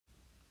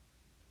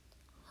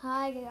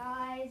Hi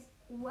guys,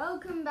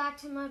 welcome back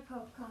to my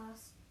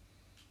podcast.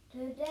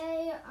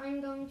 Today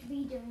I'm going to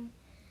be doing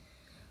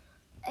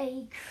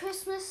a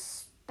Christmas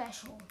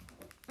special.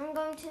 I'm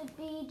going to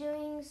be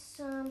doing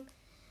some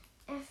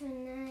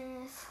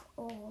FNF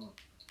or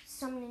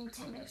some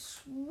Nintendo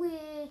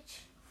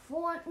Switch,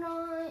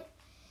 Fortnite,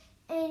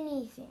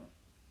 anything.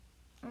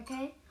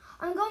 Okay?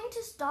 I'm going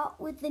to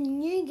start with the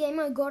new game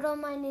I got on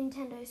my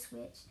Nintendo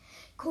Switch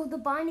called The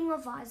Binding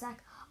of Isaac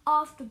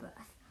Afterbirth.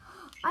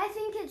 I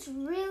think it's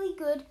really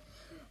good,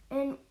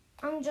 and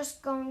I'm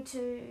just going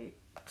to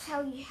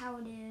tell you how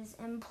it is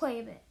and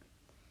play a bit.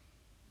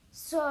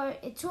 So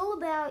it's all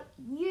about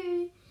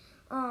you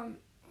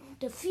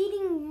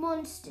defeating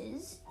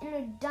monsters in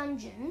a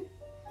dungeon,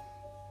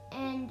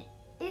 and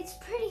it's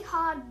pretty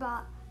hard,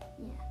 but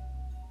yeah.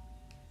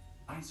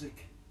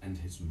 Isaac and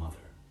his mother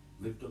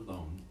lived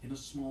alone in a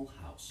small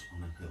house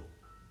on a hill.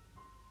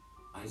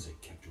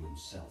 Isaac kept to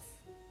himself,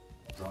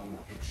 drawing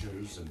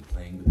pictures and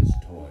playing with his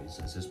toys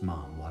as his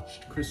mom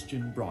watched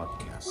Christian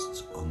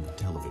broadcasts on the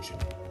television.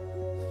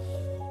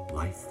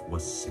 Life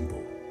was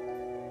simple,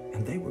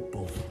 and they were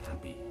both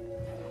happy.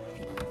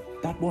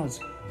 That was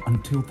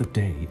until the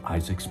day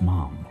Isaac's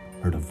mom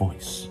heard a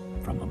voice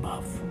from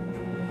above.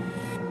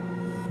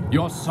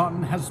 "Your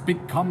son has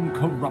become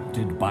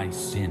corrupted by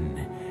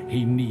sin.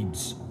 He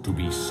needs to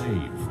be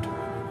saved."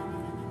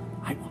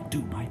 "I will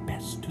do my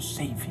best to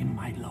save him,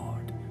 my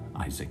lord,"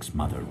 Isaac's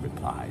mother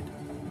replied,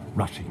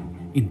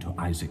 rushing into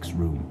Isaac's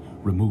room,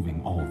 removing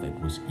all that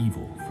was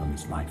evil from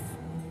his life.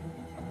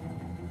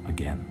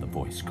 Again, the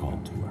voice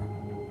called to her.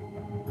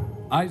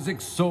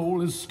 "Isaac's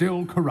soul is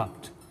still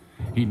corrupt.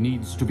 He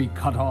needs to be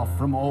cut off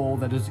from all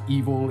that is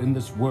evil in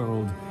this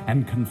world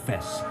and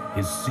confess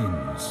his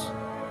sins."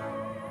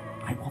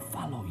 "I will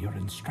follow your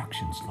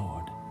instructions,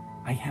 Lord.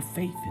 I have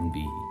faith in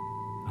thee,"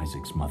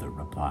 Isaac's mother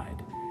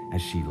replied,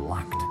 as she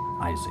locked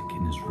Isaac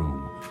in his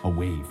room,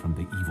 away from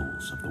the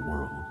evils of the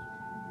world.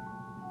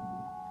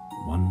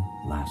 One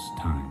last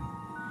time,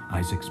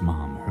 Isaac's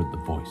mom heard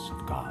the voice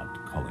of God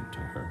calling to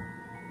her.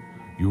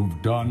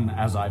 "You've done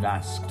as I've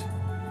asked,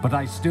 but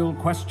I still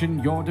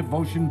question your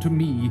devotion to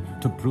me.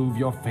 To prove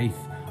your faith,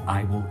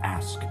 I will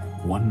ask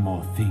one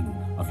more thing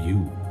of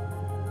you."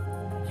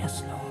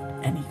 "Yes,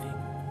 Lord, anything,"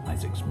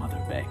 Isaac's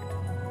mother begged.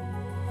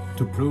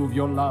 "To prove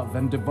your love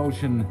and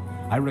devotion,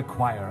 I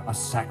require a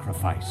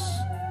sacrifice.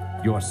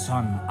 Your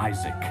son,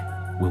 Isaac,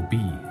 will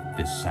be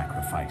this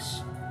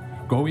sacrifice.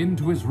 Go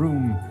into his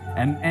room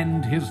and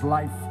end his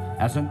life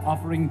as an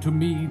offering to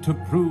me to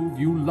prove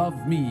you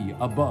love me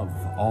above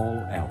all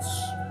else."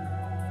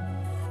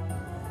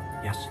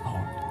 "Yes,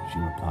 Lord," she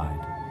replied,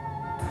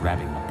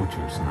 grabbing a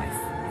butcher's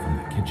knife from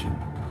the kitchen.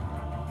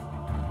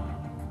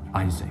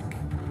 Isaac,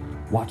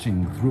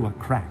 watching through a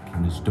crack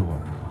in his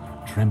door,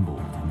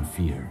 trembled in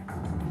fear.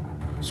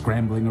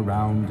 Scrambling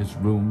around his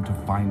room to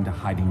find a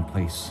hiding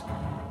place,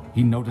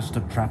 he noticed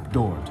a trap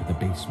door to the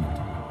basement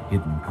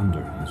hidden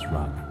under his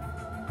rug.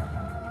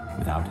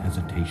 Without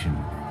hesitation,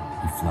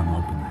 he flung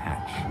open the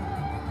hatch,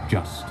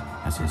 just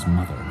as his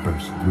mother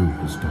burst through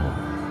his door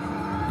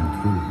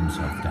and threw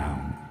himself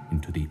down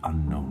into the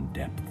unknown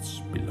depths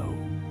below.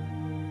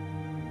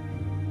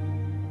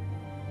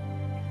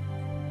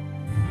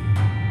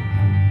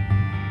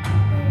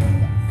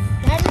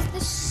 That is the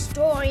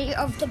story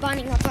of The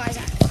Binding of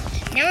Isaac.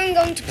 Now I'm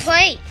going to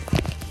play.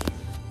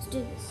 Let's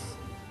do this.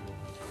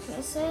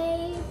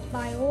 Essay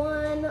by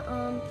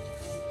one,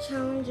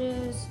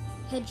 challenges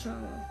head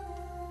trauma.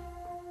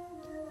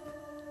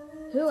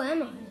 Who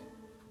am I?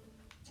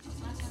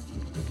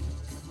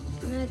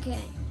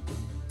 Okay.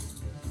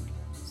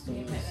 Let's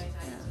do this.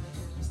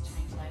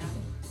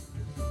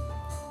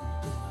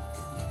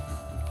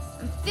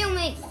 I'm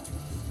filming.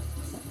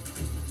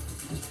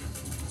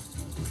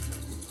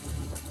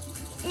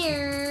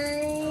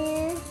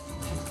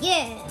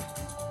 Yeah.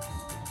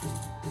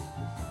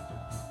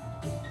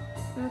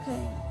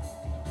 Okay.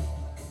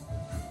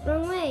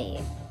 Wrong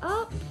way.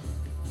 Up.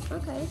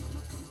 Okay.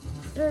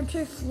 There are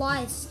two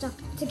flies stuck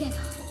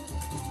together.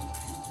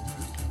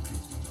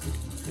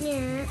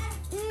 Yeah.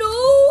 No!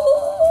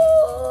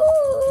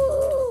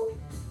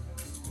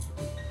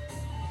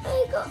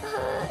 I got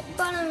hurt,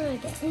 but I'm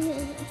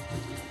okay.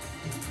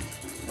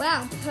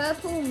 Wow,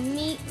 purple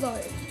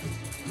meatloaf.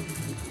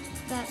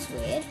 That's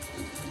weird.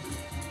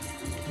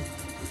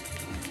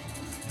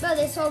 But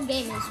this whole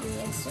game is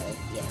weird, so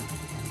yeah.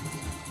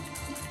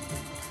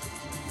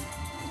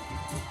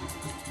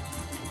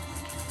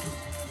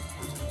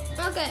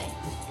 Okay.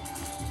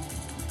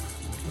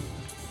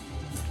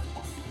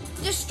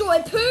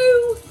 Destroy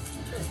poo!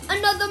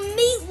 Another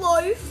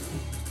meatloaf!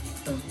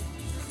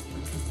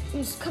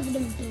 It's covered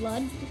in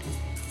blood.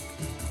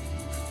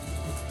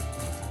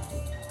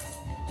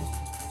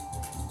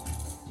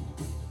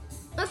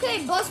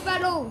 Okay, boss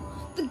battle.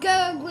 The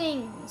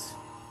Gurglings.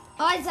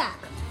 Isaac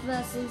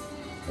versus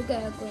the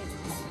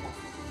Gurglings.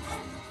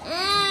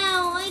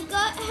 Ow, I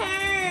got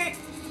hurt.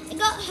 I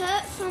got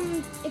hurt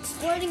from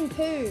exploding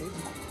poo.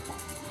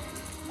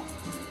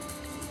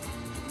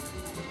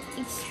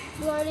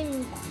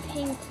 Exploding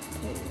pink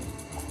poo.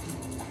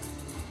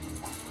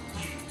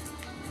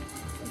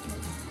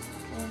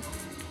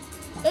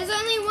 There's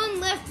only one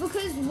left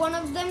because one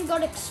of them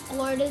got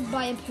exploded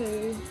by a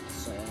poo.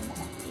 So,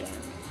 yeah,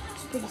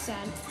 it's pretty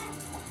sad.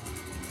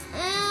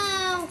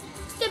 Ow!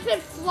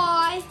 Stupid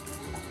fly!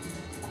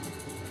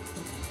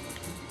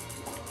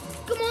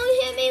 Come on,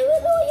 hit me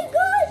with all you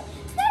got!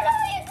 That's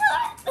all you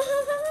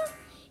got!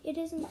 It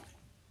isn't.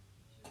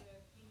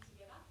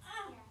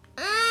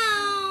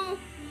 Ow!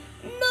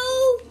 No!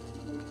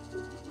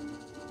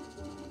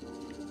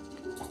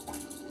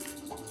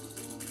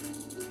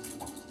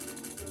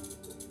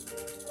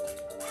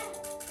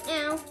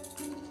 Ow.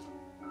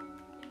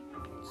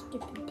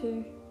 Stupid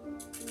poo.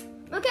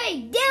 Okay,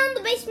 down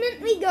the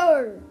basement we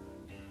go.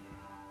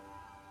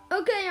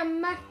 Okay,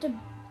 I'm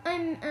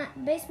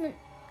at basement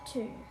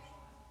 2.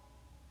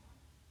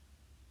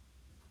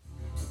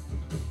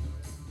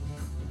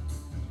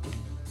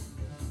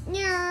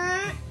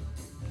 Yeah.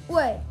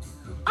 Wait.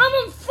 I'm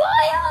on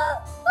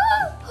fire!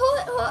 Ah,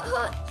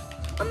 hot.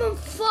 I'm on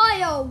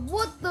fire.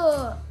 What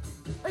the?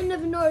 I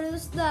never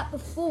noticed that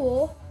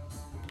before.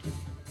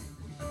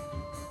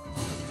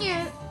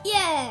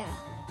 Yeah.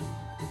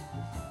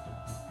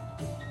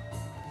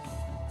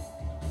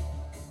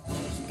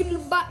 Just get the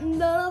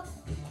button up.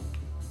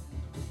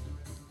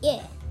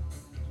 Yeah.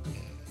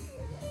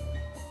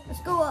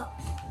 Let's go up.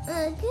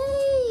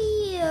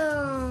 Okay.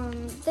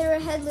 There are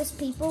headless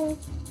people,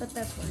 but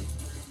that's fine.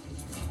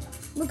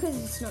 Because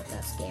it's not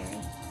that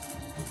scary.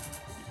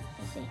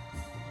 I think.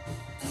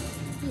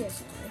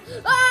 Yes.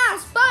 Ah!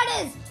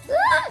 Spiders!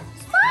 Ah!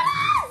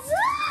 Spiders!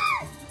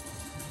 Ah!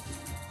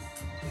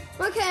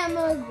 Okay, I'm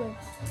good.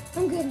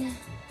 I'm good now.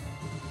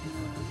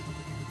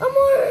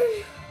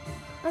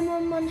 I'm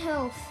on 1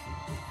 health.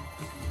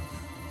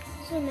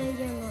 So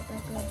maybe I'm not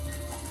that good.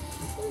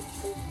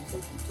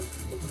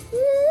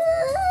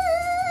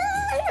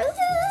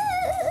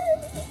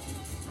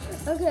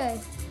 Okay.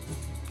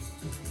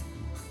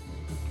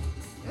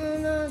 Oh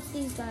no, it's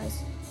these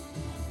guys.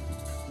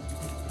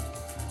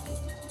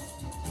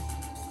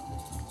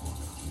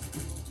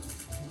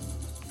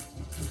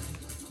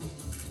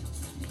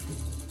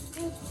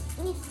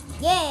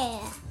 Yeah.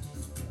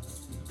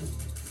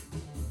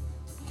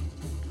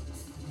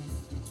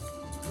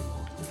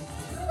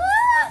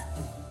 Ah!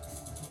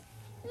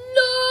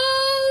 No!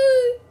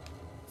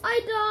 I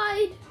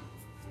died.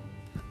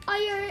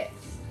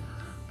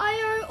 I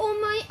owe all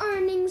my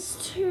earnings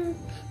to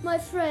my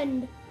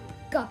friend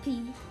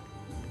Guppy.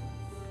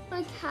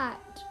 My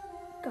cat,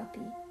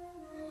 Guppy.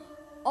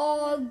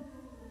 Oh,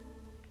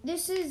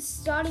 this is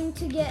starting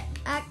to get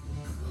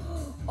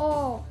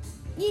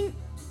in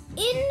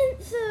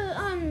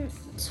the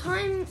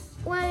time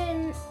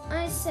when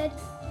I said,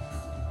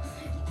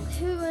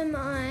 "Who am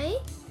I?"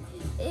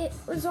 It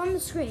was on the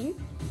screen,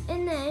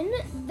 and then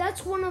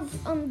that's one of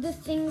the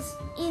things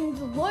in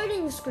the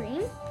loading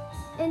screen,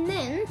 and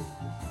then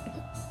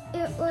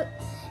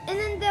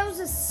there was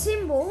a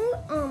symbol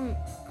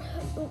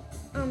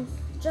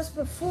just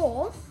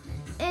before,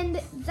 and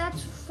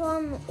that's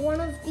from one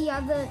of the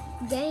other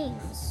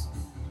games.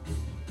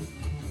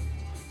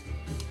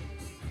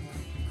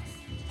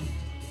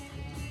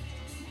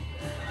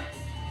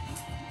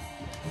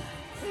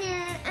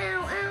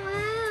 Ow, ow,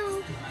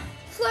 ow.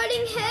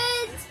 Floating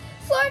heads!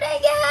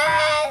 Floating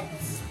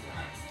heads!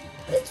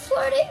 It's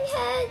floating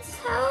heads!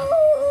 Help!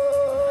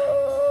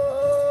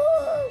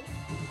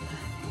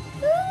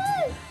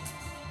 Ah.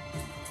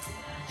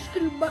 Just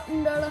get a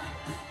button, Dada.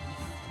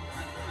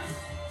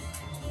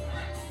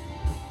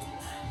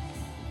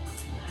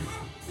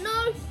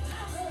 No!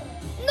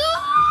 No!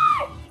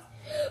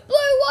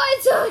 Blue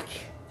Isaac!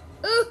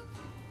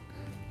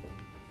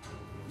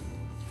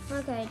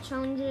 Okay,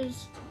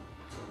 challenges.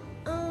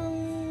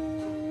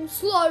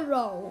 Slow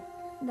roll.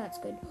 That's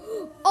good.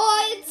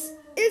 Oh,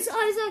 it's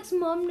Isaac's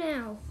mom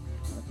now.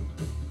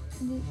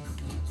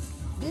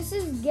 This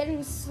is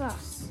getting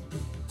sus.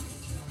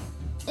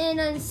 And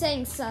I'm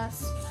saying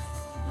sus.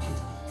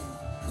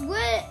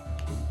 What?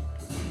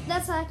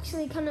 That's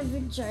actually kind of a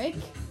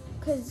joke,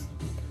 because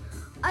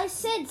I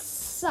said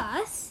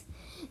sus,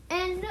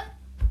 and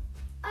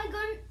I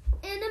got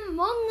an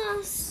Among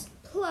Us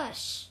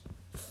plush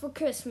for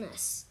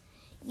Christmas.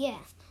 Yeah.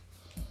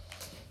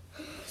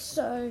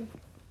 So,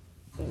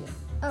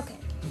 okay.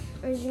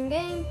 Resume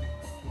game.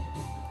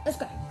 Let's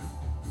go.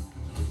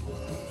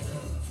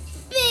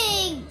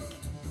 Big!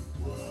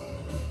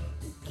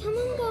 Come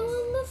on, go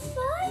on the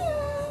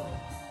fire.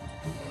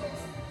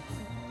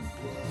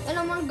 And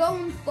I'm gonna go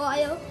on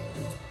fire.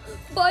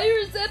 Fire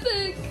is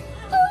epic.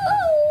 Oh,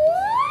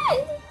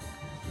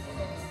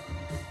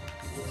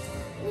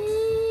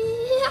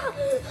 yeah.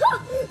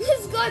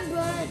 This guy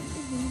burned.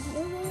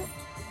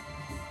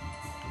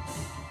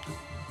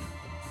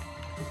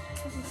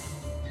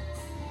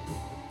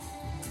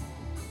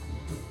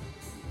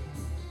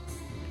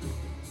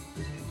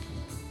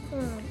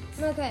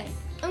 Okay,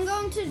 I'm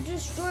going to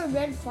destroy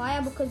Red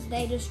Fire because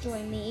they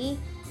destroy me.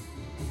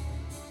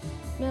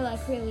 No,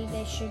 like really,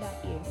 they shoot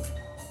at you.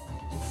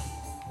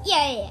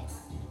 Yeah.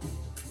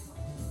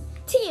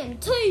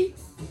 TNT!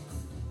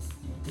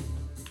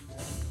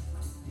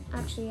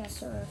 Actually, I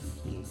saw a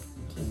few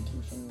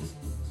TNT things.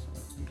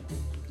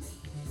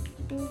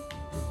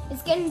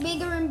 It's getting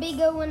bigger and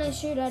bigger when I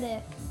shoot at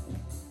it.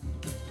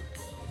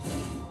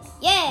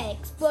 Yeah,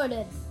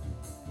 exploded.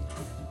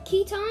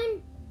 Key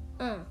time?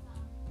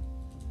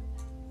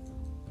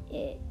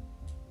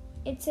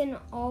 It's an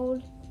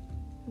old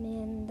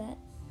man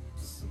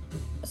that's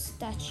a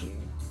statue.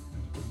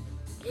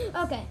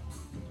 Okay.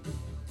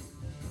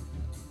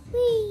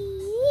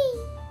 Wee!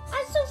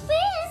 I'm so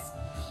fast,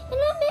 and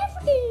I'm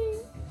African.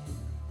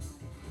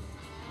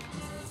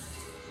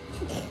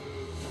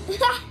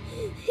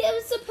 It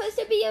was supposed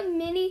to be a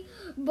mini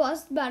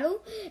boss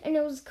battle, and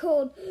it was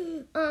called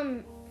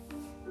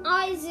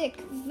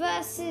Isaac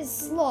versus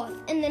Sloth,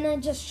 and then I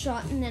just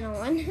shot, and then I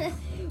won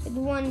with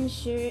one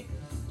shoot,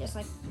 just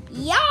like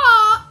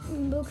yeah.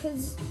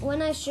 Because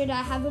when I shoot,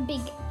 I have a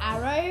big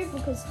arrow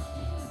because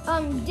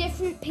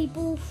different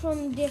people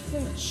from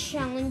different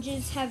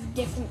challenges have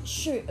different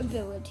shoot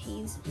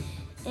abilities.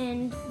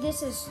 And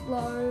this is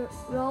slow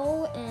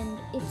roll, and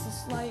it's a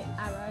slow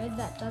arrow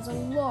that does a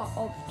lot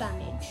of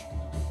damage.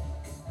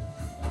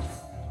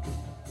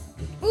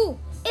 Ooh,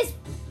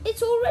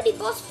 it's already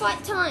boss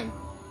fight time.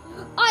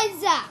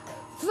 Isaac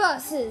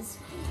versus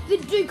the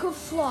Duke of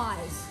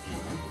Flies.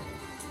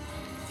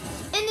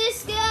 And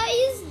this guy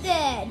is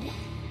dead.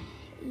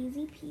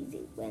 Easy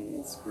peasy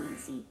lemon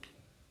squeezy.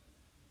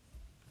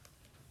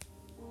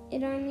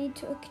 It only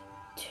took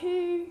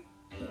 2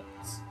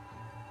 hits.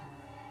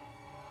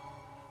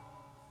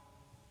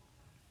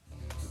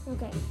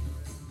 Okay.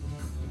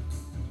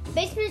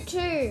 Basement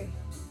 2.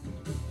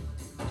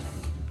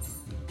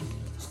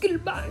 Skill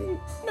button.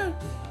 No.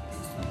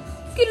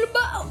 Skill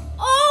button.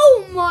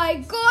 Oh my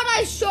god,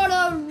 I shot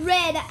a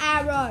red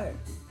arrow.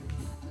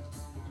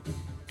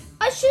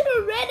 I shoot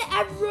a red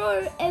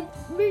arrow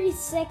every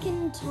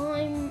second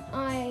time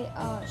I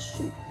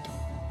shoot.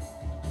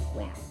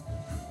 Wow.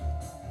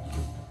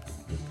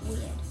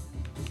 Weird.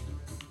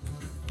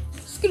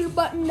 Skill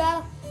button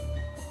now.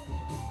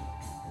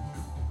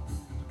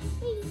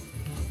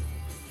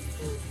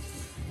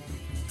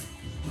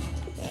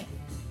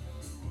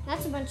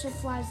 That's a bunch of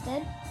flies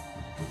dead.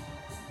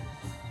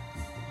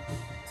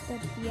 Let's go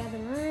to the other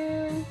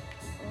room.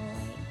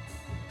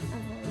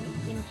 I've already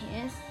been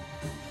here.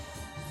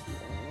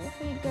 If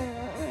we go,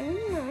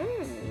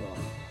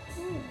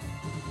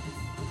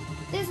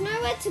 there's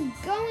nowhere to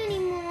go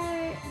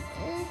anymore.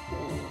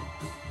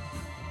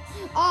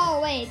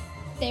 Oh wait,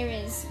 there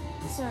is.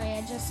 Sorry,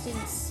 I just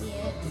didn't see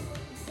it.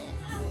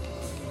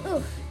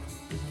 Oof.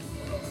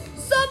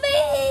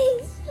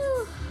 Zombies!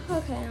 Oof.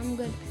 Okay, I'm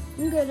good.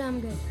 I'm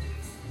good.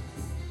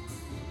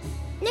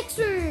 Next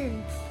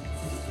room.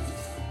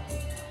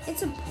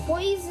 It's a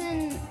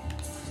poison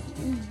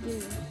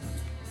dude.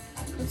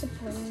 It's a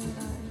poison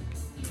guy.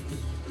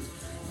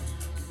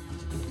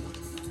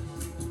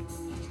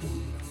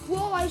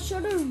 Whoa, I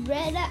shot a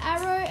red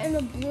arrow and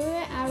a blue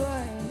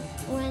arrow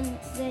when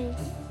they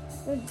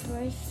were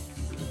both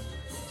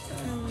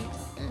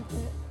at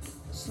the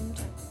same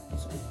time.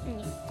 So,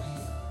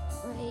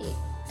 anyway,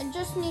 I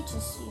just need to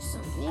see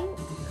something.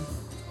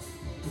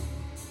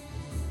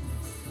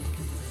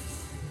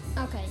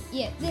 Okay,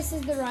 yeah, this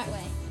is the right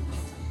way.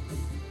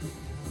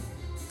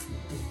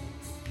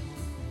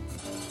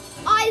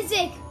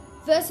 Isaac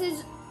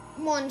versus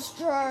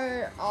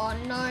Monstro. Oh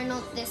no,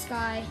 not this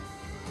guy.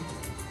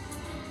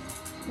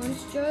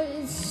 Monstro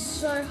is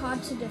so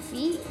hard to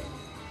defeat,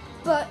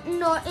 but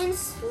not in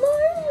slow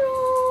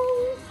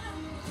roll.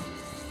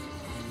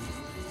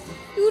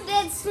 You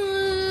dead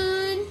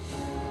soon.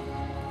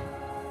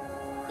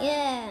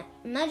 Yeah,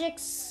 magic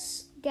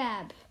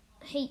scab,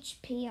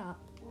 HP up.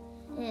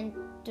 And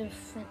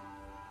different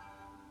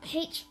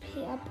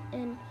HP up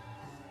and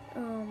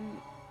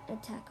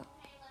attack up.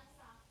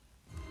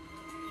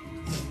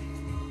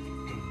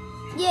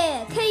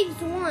 Yeah,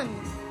 caves 1.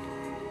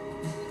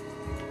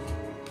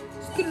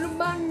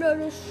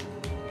 Skillabanders,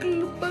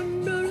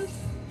 skillabanders,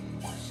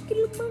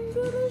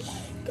 skillabanders,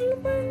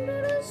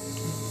 skillabanders,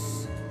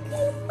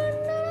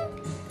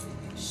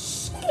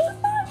 skillabanders,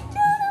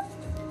 skillabanders.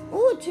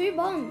 Oh, 2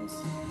 bombs.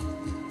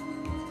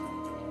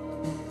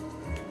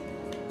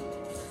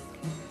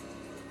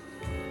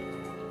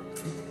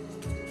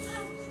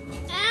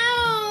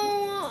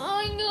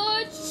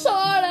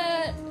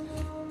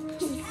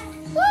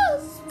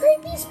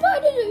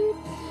 Spider dude!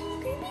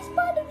 Creepy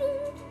spider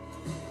dude!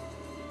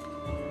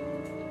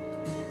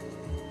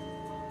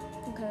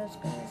 Okay, those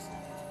guys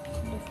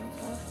are different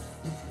stuff.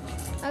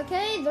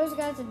 Okay, those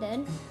guys are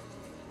dead.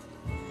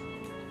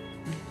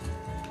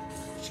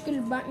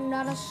 Skill button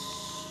data.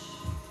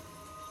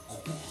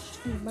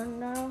 Skill button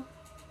data.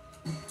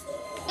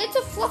 It's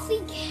a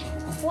fluffy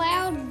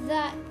cloud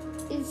that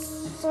is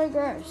so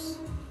gross.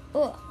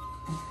 Ugh.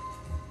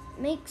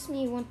 Makes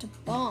me want to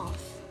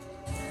bath.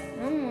 I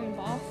don't want to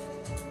bath.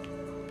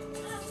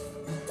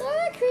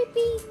 Oh,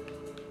 creepy.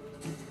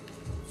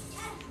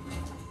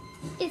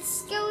 It's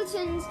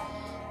skeletons,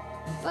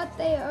 but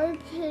they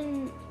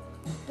open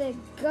their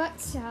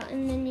guts out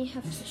and then you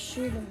have to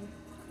shoot them.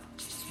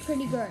 It's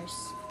pretty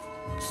gross.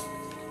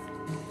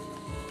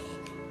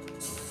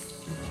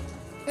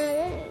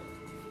 I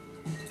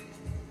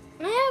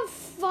have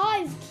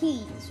 5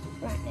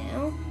 right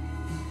now.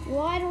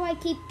 Why do I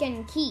keep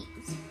getting keys?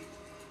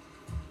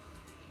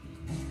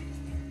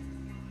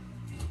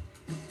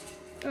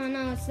 Oh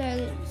no,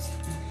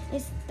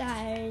 it's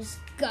those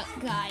gut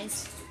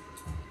guys.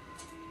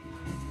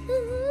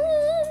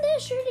 They're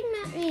shooting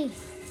at me.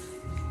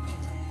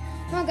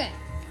 Okay.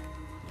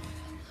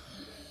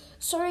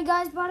 Sorry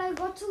guys, but I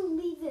got to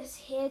leave this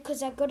here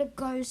because I gotta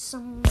go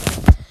somewhere.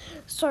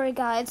 Sorry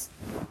guys.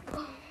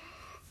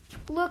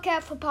 Look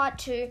out for part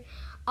 2.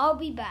 I'll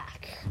be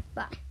back.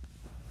 Bye.